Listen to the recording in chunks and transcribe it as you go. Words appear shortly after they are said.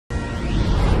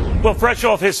Well, fresh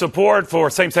off his support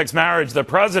for same-sex marriage, the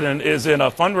president is in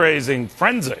a fundraising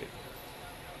frenzy.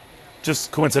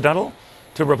 Just coincidental?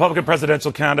 To Republican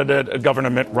presidential candidate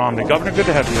Governor Mitt Romney. Governor, good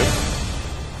to have you.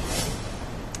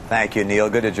 Thank you, Neil.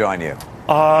 Good to join you.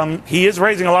 He is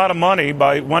raising a lot of money.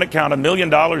 By one account, $1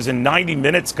 million in 90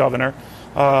 minutes, Governor.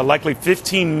 Likely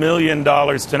 $15 million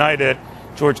tonight at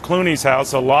George Clooney's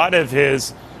house. A lot of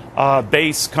his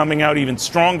base coming out even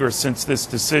stronger since this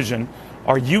decision.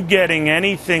 Are you getting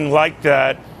anything like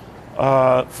that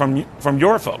from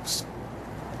your folks?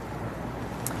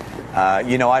 I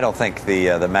don't think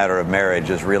the matter of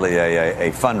marriage is really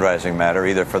a fundraising matter,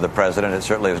 either for the president. It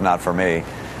certainly is not for me.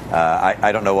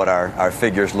 I don't know what our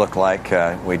figures look like.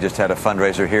 We just had a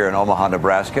fundraiser here in Omaha,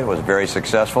 Nebraska. It was very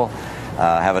successful.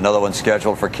 Have another one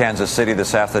scheduled for Kansas City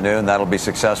this afternoon. That'll be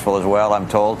successful as well, I'm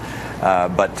told.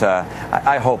 But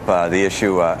I hope the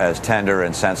issue, as tender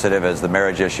and sensitive as the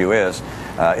marriage issue is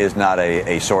not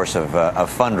a source of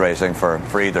fundraising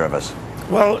for either of us.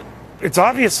 Well, it's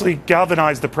obviously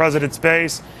galvanized the president's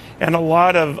base, and a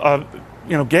lot of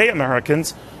gay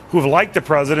Americans who have liked the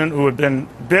president, who have been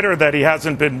bitter that he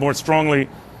hasn't been more strongly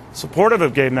supportive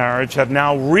of gay marriage, have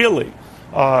now really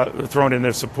thrown in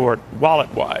their support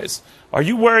wallet-wise. Are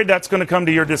you worried that's going to come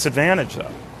to your disadvantage,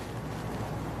 though?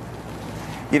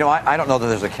 I don't know that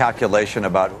there's a calculation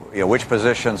about which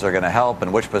positions are going to help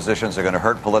and which positions are going to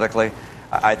hurt politically.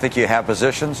 I think you have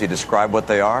positions. You describe what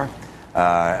they are.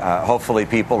 Hopefully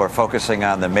people are focusing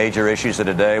on the major issues of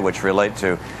today, which relate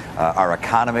to our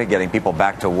economy, getting people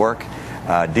back to work,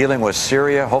 dealing with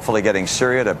Syria, hopefully getting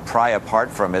Syria to pry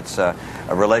apart from its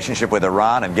relationship with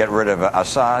Iran and get rid of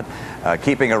Assad,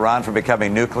 keeping Iran from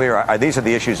becoming nuclear. These are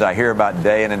the issues I hear about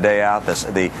day in and day out,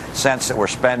 the sense that we're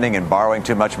spending and borrowing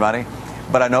too much money.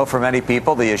 But I know for many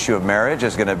people the issue of marriage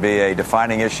is going to be a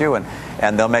defining issue,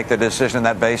 and they'll make their decision on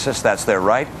that basis. That's their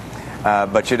right.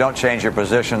 But you don't change your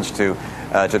positions to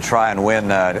try and win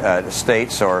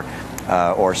states or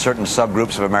certain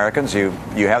subgroups of Americans. You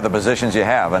have the positions you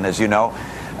have, and as you know,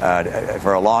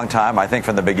 for a long time, I think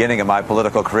from the beginning of my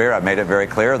political career, I've made it very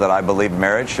clear that I believe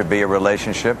marriage should be a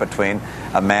relationship between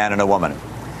a man and a woman.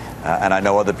 And I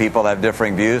know other people have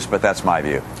differing views, but that's my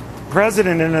view.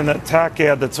 President, in an attack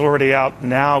ad that's already out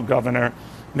now, Governor,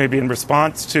 maybe in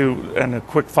response to and a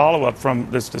quick follow-up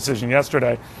from this decision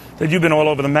yesterday, that you've been all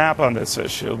over the map on this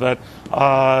issue, that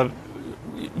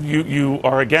you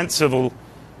are against civil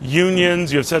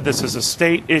unions. You've said this is a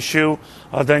state issue.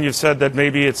 Then you've said that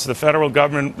maybe it's the federal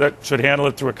government that should handle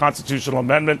it through a constitutional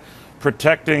amendment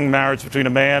protecting marriage between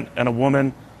a man and a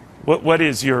woman. What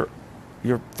is your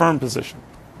firm position?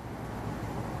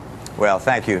 Well,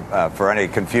 thank you for any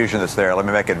confusion that's there. Let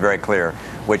me make it very clear,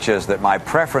 which is that my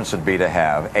preference would be to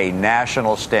have a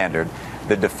national standard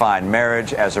that defined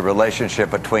marriage as a relationship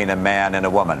between a man and a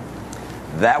woman.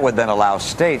 That would then allow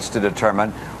states to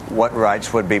determine what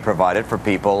rights would be provided for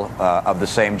people of the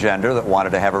same gender that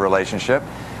wanted to have a relationship.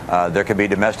 There could be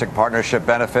domestic partnership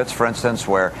benefits, for instance,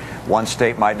 where one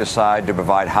state might decide to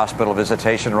provide hospital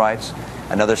visitation rights.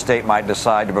 Another state might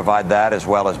decide to provide that as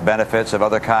well as benefits of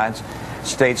other kinds.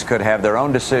 States could have their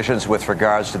own decisions with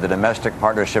regards to the domestic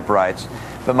partnership rights.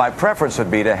 But my preference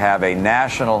would be to have a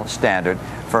national standard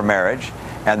for marriage,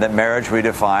 and that marriage be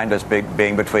defined as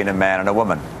being between a man and a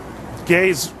woman.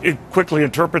 Gays quickly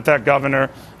interpret that, Governor,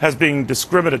 as being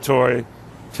discriminatory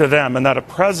to them, and that a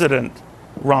President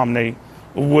Romney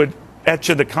would etch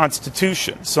in the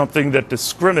Constitution something that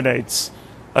discriminates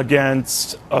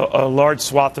against a large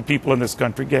swath of people in this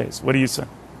country, gays. What do you say?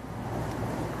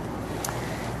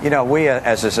 We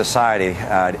as a society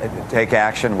take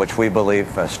action which we believe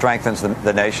strengthens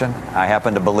the nation. I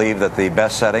happen to believe that the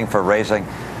best setting for raising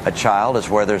a child is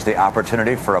where there's the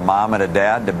opportunity for a mom and a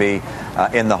dad to be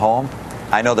in the home.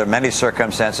 I know there are many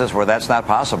circumstances where that's not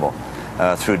possible,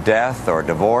 through death or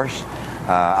divorce.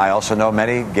 I also know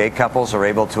many gay couples are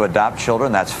able to adopt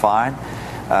children. That's fine.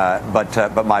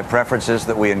 But my preference is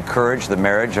that we encourage the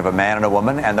marriage of a man and a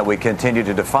woman, and that we continue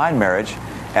to define marriage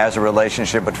as a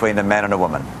relationship between a man and a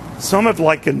woman. Some have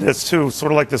likened this to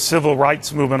sort of like the civil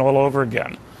rights movement all over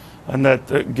again, and that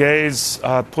the gays'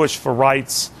 push for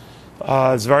rights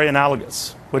is very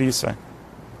analogous. What do you say?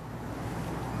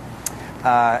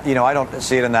 I don't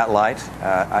see it in that light.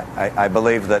 I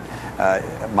believe that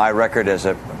my record as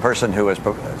a person who has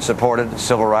supported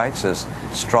civil rights is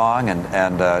strong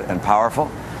and powerful.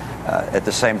 At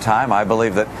the same time, I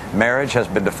believe that marriage has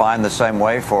been defined the same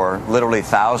way for literally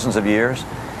thousands of years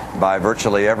by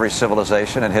virtually every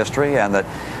civilization in history, and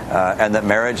that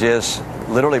marriage is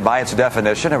literally by its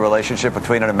definition a relationship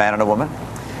between a man and a woman,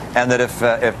 and that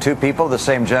if two people of the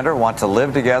same gender want to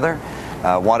live together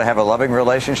want to have a loving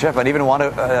relationship, and even want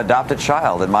to adopt a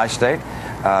child. In my state,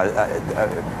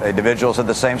 individuals of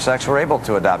the same sex were able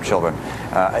to adopt children.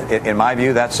 In my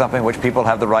view, that's something which people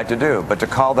have the right to do. But to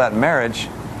call that marriage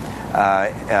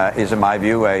is, in my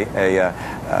view,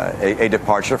 a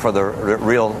departure for the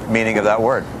real meaning of that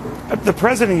word. The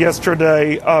president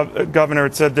yesterday, Governor,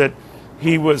 had said that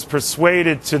he was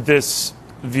persuaded to this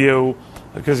view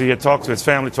because he had talked to his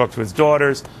family, talked to his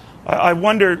daughters. I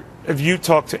wonder if you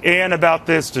talked to Ann about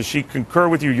this. Does she concur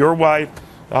with you, your wife,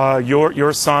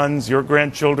 your sons, your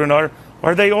grandchildren?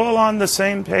 Are they all on the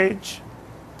same page?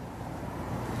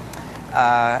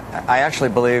 I actually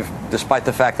believe, despite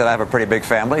the fact that I have a pretty big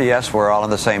family, yes, we're all on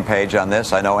the same page on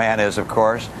this. I know Ann is, of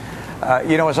course.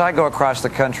 As I go across the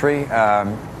country,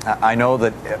 I know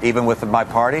that even with my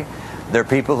party, there are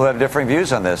people who have differing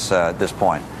views on this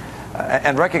point.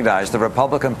 And recognize the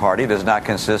Republican Party does not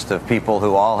consist of people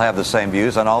who all have the same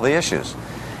views on all the issues.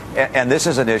 And this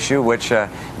is an issue which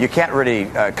you can't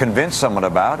really convince someone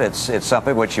about. It's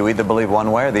something which you either believe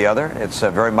one way or the other. It's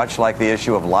very much like the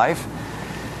issue of life.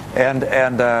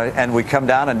 And we come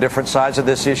down on different sides of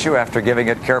this issue after giving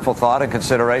it careful thought and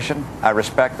consideration. I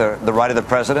respect the right of the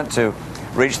president to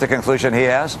reach the conclusion he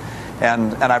has,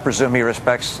 and I presume he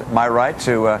respects my right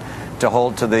to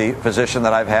hold to the position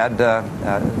that I've had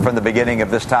from the beginning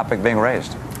of this topic being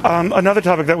raised. Another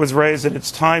topic that was raised, and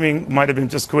its timing might have been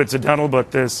just coincidental,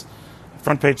 but this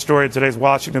front page story of today's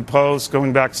Washington Post,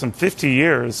 going back some 50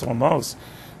 years almost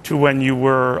to when you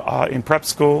were in prep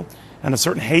school, and a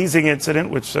certain hazing incident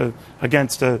which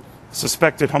against a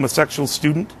suspected homosexual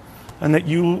student, and that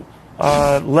you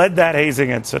led that hazing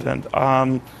incident.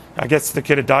 I guess the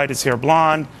kid had dyed his hair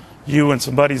blonde. You and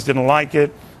some buddies didn't like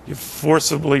it. You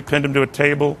forcibly pinned him to a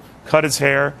table, cut his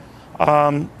hair.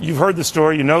 You've heard the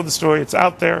story. You know the story. It's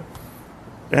out there.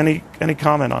 Any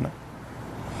comment on it?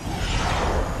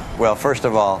 Well, first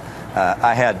of all,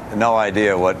 I had no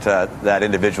idea what that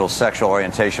individual's sexual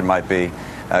orientation might be.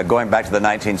 Going back to the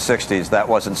 1960s, that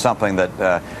wasn't something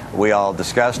that we all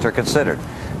discussed or considered.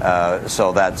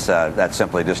 So that's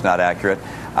simply just not accurate.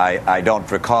 I don't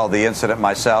recall the incident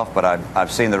myself, but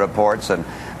I've seen the reports, and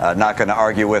not going to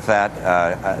argue with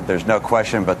that. There's no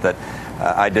question but that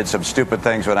I did some stupid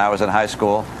things when I was in high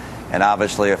school, and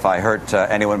obviously if I hurt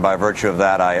anyone by virtue of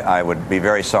that, I would be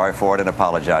very sorry for it and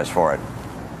apologize for it.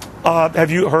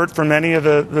 Have you heard from any of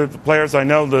the players? I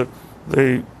know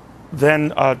the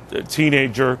then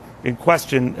teenager in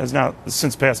question has now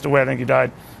since passed away. I think he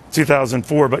died in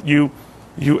 2004. But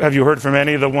have you heard from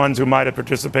any of the ones who might have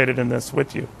participated in this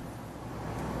with you?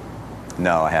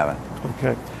 No, I haven't.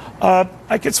 Okay.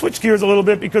 I could switch gears a little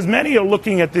bit because many are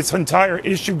looking at this entire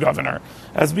issue, Governor,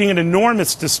 as being an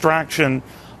enormous distraction,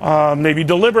 maybe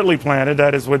deliberately planted.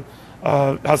 That is what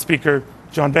House Speaker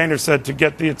John Boehner said, to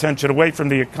get the attention away from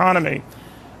the economy.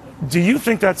 Do you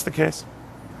think that's the case?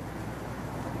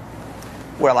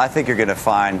 Well, I think you're going to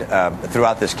find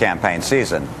throughout this campaign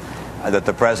season that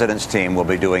the president's team will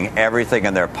be doing everything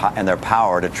in their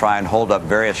power to try and hold up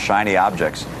various shiny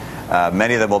objects.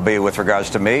 Many of them will be with regards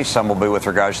to me. Some will be with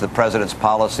regards to the president's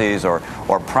policies or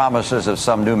promises of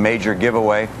some new major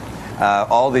giveaway.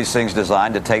 All these things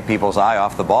designed to take people's eye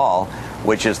off the ball,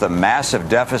 which is the massive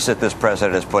deficit this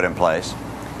president has put in place,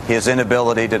 his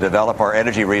inability to develop our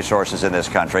energy resources in this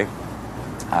country,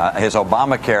 his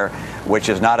Obamacare, which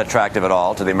is not attractive at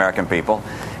all to the American people,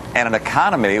 and an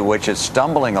economy which is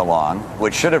stumbling along,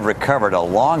 which should have recovered a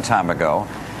long time ago.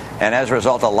 And as a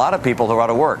result, a lot of people who are out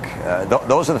of work.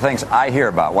 Those are the things I hear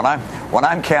about when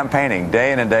I'm campaigning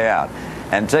day in and day out,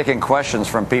 and taking questions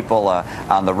from people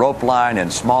on the rope line, in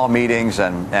small meetings,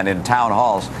 and in town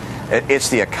halls. It's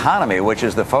the economy which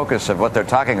is the focus of what they're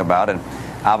talking about, and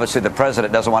obviously the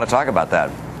president doesn't want to talk about that.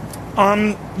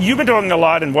 You've been talking a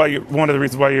lot, and one of the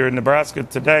reasons why you're in Nebraska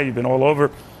today, you've been all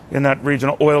over in that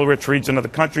region, oil-rich region of the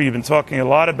country. You've been talking a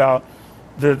lot about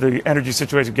the energy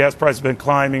situation. Gas prices have been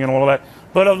climbing and all of that.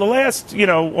 But over the last,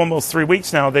 almost 3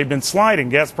 weeks now, they've been sliding.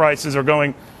 Gas prices are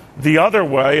going the other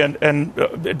way, and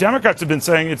Democrats have been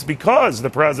saying it's because the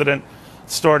president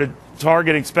started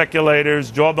targeting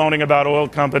speculators, jawboning about oil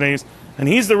companies, and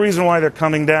he's the reason why they're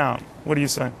coming down. What do you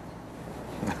say?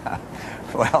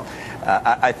 Well,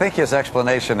 I think his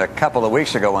explanation a couple of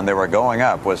weeks ago when they were going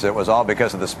up was it was all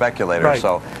because of the speculators. Right.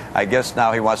 So I guess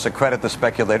now he wants to credit the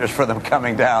speculators for them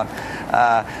coming down.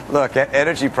 Look,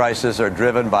 energy prices are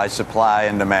driven by supply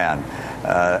and demand,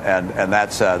 and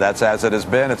that's as it has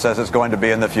been. It's as it's going to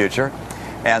be in the future.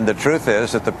 And the truth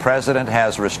is that the president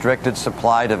has restricted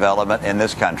supply development in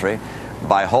this country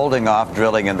by holding off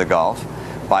drilling in the Gulf,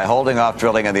 by holding off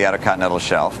drilling in the Outer Continental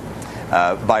Shelf,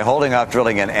 by holding off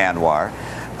drilling in Anwar.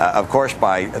 of course,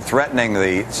 by threatening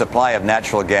the supply of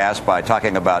natural gas, by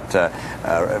talking about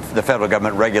the federal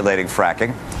government regulating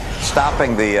fracking,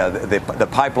 stopping the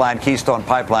pipeline, Keystone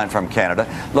Pipeline from Canada.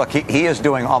 Look, he is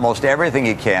doing almost everything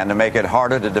he can to make it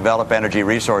harder to develop energy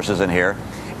resources in here,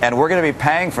 and we're going to be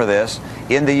paying for this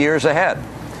in the years ahead.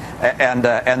 And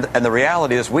the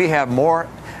reality is we have more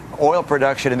oil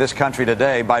production in this country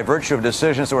today by virtue of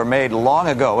decisions that were made long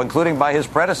ago, including by his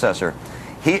predecessor.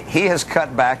 He has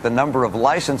cut back the number of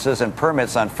licenses and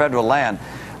permits on federal land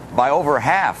by over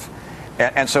half.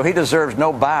 And so he deserves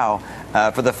no bow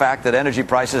for the fact that energy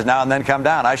prices now and then come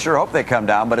down. I sure hope they come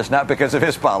down, but it's not because of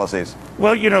his policies.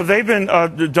 Well, you know, they've been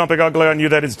jumping ugly on you,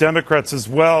 that is Democrats as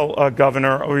well,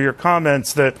 Governor, over your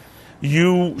comments that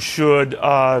you should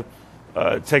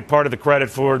take part of the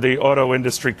credit for the auto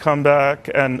industry comeback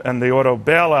and the auto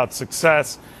bailout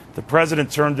success. The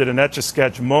president termed it an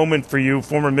etch-a-sketch moment for you.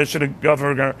 Former Michigan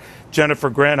Governor Jennifer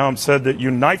Granholm said that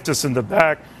you knifed us in the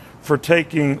back for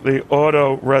taking the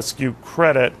auto rescue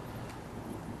credit.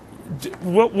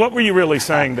 What were you really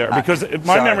saying there? Because if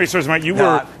my memory serves me right,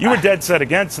 you were dead set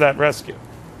against that rescue.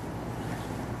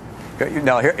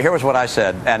 No, here was what I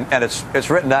said, and it's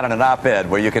written down in an op-ed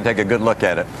where you can take a good look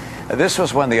at it. This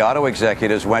was when the auto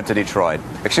executives went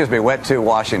to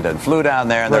Washington, flew down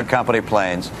there in their company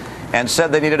planes, and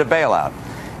said they needed a bailout.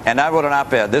 And I wrote an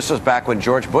op-ed. This was back when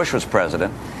George Bush was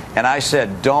president. And I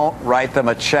said, don't write them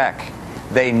a check.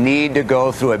 They need to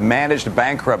go through a managed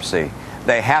bankruptcy.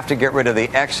 They have to get rid of the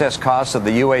excess costs of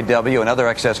the UAW and other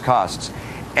excess costs.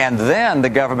 And then the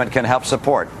government can help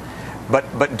support.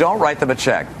 But don't write them a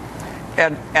check.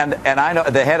 And I know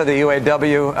the head of the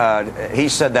UAW, he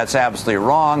said that's absolutely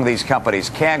wrong. These companies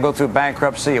can go through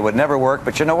bankruptcy. It would never work.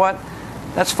 But you know what?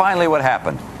 That's finally what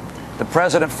happened. The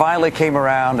president finally came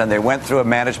around, and they went through a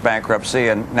managed bankruptcy,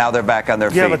 and now they're back on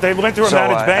their feet. Yeah, but they went through a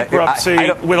managed bankruptcy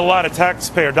with a lot of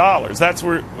taxpayer dollars. That's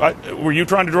where were you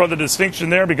trying to draw the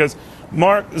distinction there? Because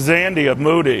Mark Zandi of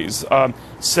Moody's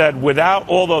said without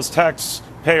all those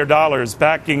taxpayer dollars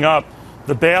backing up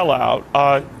the bailout,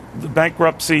 the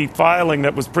bankruptcy filing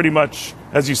that was pretty much,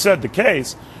 as you said, the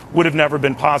case, would have never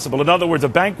been possible. In other words, a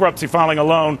bankruptcy filing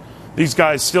alone, these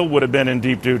guys still would have been in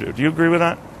deep doo-doo. Do you agree with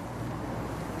that?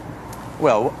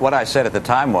 Well, what I said at the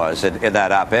time was, in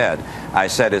that op-ed, I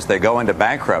said is they go into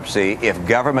bankruptcy if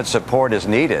government support is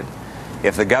needed.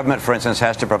 If the government, for instance,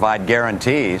 has to provide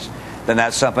guarantees, then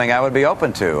that's something I would be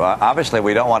open to. Obviously,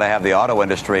 we don't want to have the auto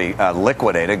industry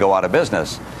liquidated, go out of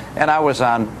business. And I was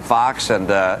on Fox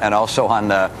and also on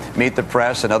Meet the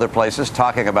Press and other places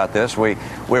talking about this.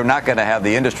 We're not going to have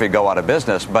the industry go out of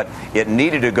business, but it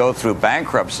needed to go through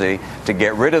bankruptcy to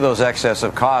get rid of those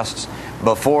excessive costs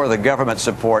before the government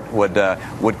support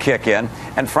would kick in.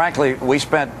 And frankly, we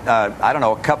spent, I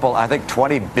think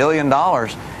 $20 billion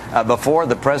before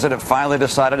the president finally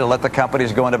decided to let the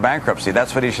companies go into bankruptcy.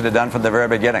 That's what he should have done from the very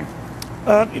beginning.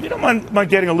 If you don't mind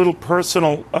getting a little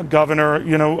personal, Governor,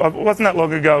 you know, it wasn't that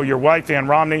long ago your wife, Ann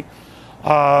Romney,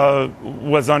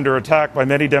 was under attack by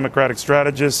many Democratic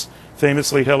strategists,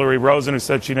 famously Hillary Rosen, who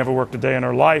said she never worked a day in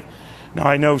her life. Now,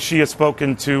 I know she has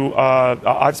spoken to,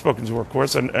 I've spoken to her, of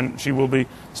course, and she will be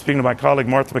speaking to my colleague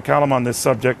Martha McCallum on this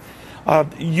subject.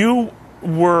 You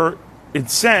were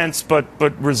incensed, but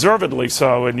reservedly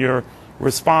so, in your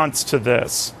response to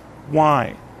this.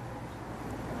 Why?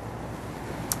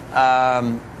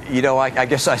 You know, I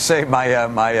guess I save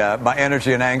my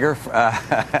energy and anger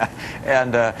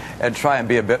and try and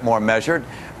be a bit more measured.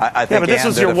 I think but this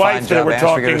was your wife that we're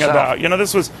talking about. You know,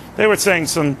 they were saying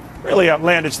some really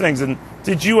outlandish things. And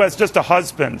did you, as just a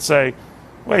husband, say,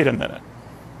 wait a minute?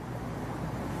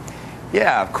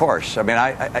 Yeah, of course. I mean,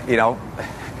 you know,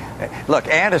 look,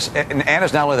 Ann is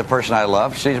not only the person I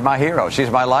love, she's my hero. She's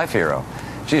my life hero.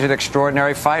 She's an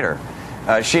extraordinary fighter.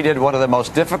 She did one of the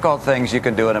most difficult things you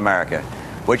can do in America,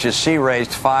 which is she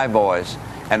raised 5 boys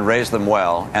and raised them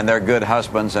well, and they're good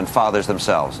husbands and fathers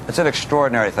themselves. It's an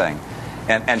extraordinary thing,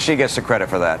 and she gets the credit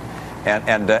for that.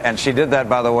 And she did that,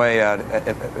 by the way,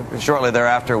 shortly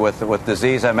thereafter with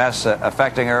disease MS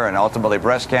affecting her and ultimately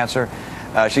breast cancer.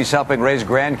 She's helping raise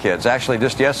grandkids. Actually,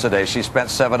 just yesterday, she spent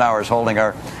 7 hours holding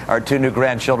our 2 new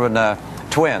grandchildren,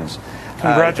 twins.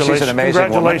 Congratulations. She's an amazing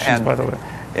Congratulations, woman. by the way.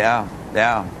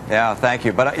 Yeah, thank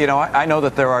you. But, you know, I know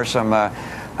that there are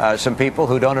some people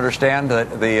who don't understand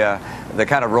the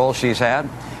kind of role she's had.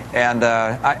 And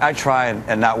I try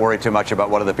and not worry too much about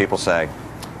what other people say.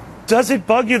 Does it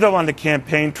bug you, though, on the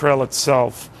campaign trail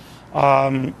itself,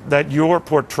 that you're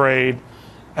portrayed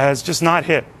as just not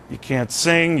hip? You can't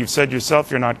sing. You've said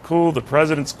yourself you're not cool. The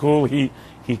president's cool. He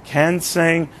can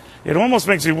sing. It almost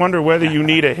makes you wonder whether you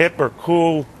need a hip or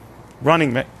cool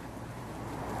running mate.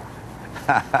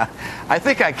 I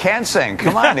think I can sing.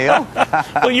 Come on, Neil.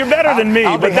 Well, you're better than me,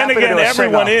 but then again,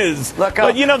 everyone is. Look,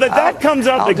 but you know that comes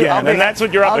up again, and that's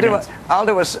what you're up against. I'll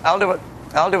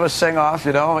do a sing off,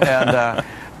 you know, and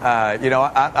you know,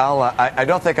 I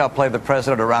don't think I'll play the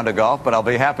president a round of golf, but I'll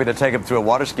be happy to take him through a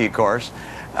water ski course.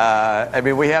 I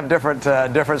mean, we have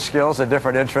different skills and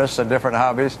different interests and different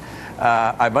hobbies.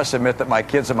 I must admit that my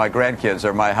kids and my grandkids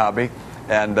are my hobby,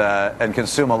 and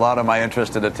consume a lot of my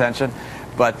interest and attention.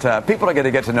 But people are going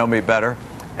to get to know me better.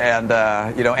 And,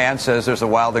 you know, Ann says there's a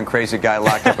wild and crazy guy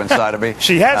locked up inside of me.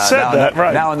 She has said that,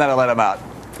 right. Now and then I let him out.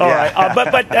 All right.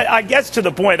 But I guess to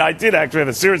the point, I did actually have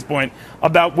a serious point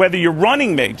about whether your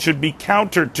running mate should be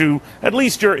counter to at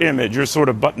least your image. You're sort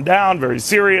of buttoned down, very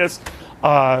serious,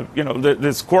 you know,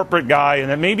 this corporate guy, and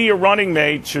then maybe your running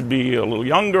mate should be a little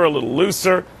younger, a little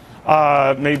looser.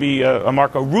 Maybe a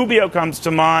Marco Rubio comes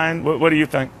to mind. What do you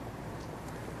think?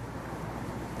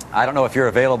 I don't know if you're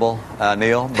available,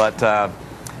 Neil, but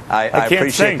I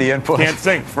appreciate the input. Can't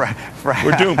sing.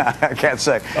 We're doomed. I can't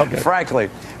sing. Okay.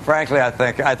 Frankly, I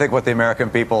think what the American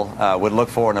people would look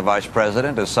for in a vice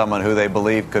president is someone who they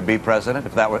believe could be president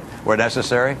if that were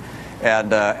necessary,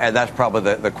 and that's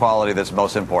probably the quality that's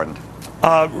most important.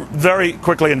 Very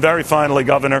quickly and very finally,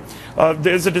 Governor,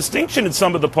 there's a distinction in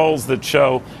some of the polls that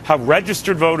show how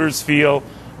registered voters feel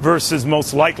versus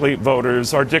most likely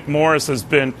voters. Our Dick Morris has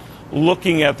been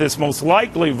looking at this most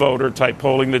likely voter type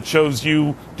polling that shows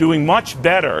you doing much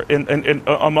better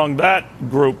among that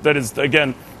group that is,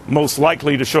 again, most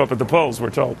likely to show up at the polls, we're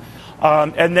told,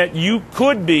 and that you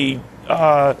could be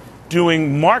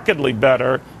doing markedly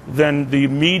better than the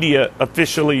media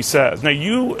officially says. Now,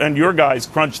 you and your guys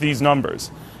crunch these numbers.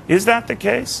 Is that the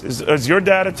case? Is your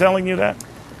data telling you that?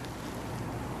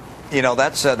 You know,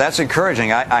 that's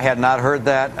encouraging. I had not heard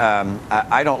that.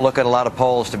 I don't look at a lot of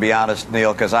polls, to be honest,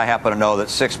 Neil, because I happen to know that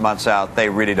 6 months out, they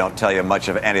really don't tell you much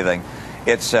of anything.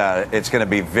 It's going to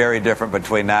be very different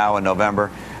between now and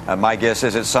November. My guess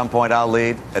is at some point I'll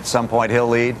lead. At some point he'll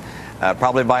lead,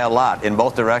 probably by a lot in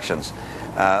both directions.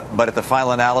 But at the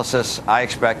final analysis, I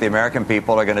expect the American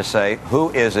people are going to say, who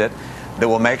is it that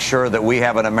will make sure that we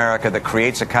have an America that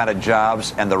creates the kind of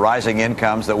jobs and the rising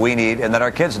incomes that we need and that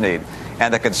our kids need,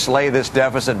 and that can slay this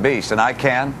deficit beast? And I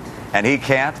can, and he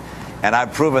can't, and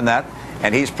I've proven that,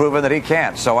 and he's proven that he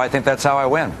can't. So I think that's how I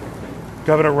win.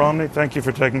 Governor Romney, thank you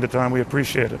for taking the time. We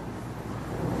appreciate it.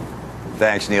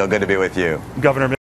 Thanks, Neil. Good to be with you. Governor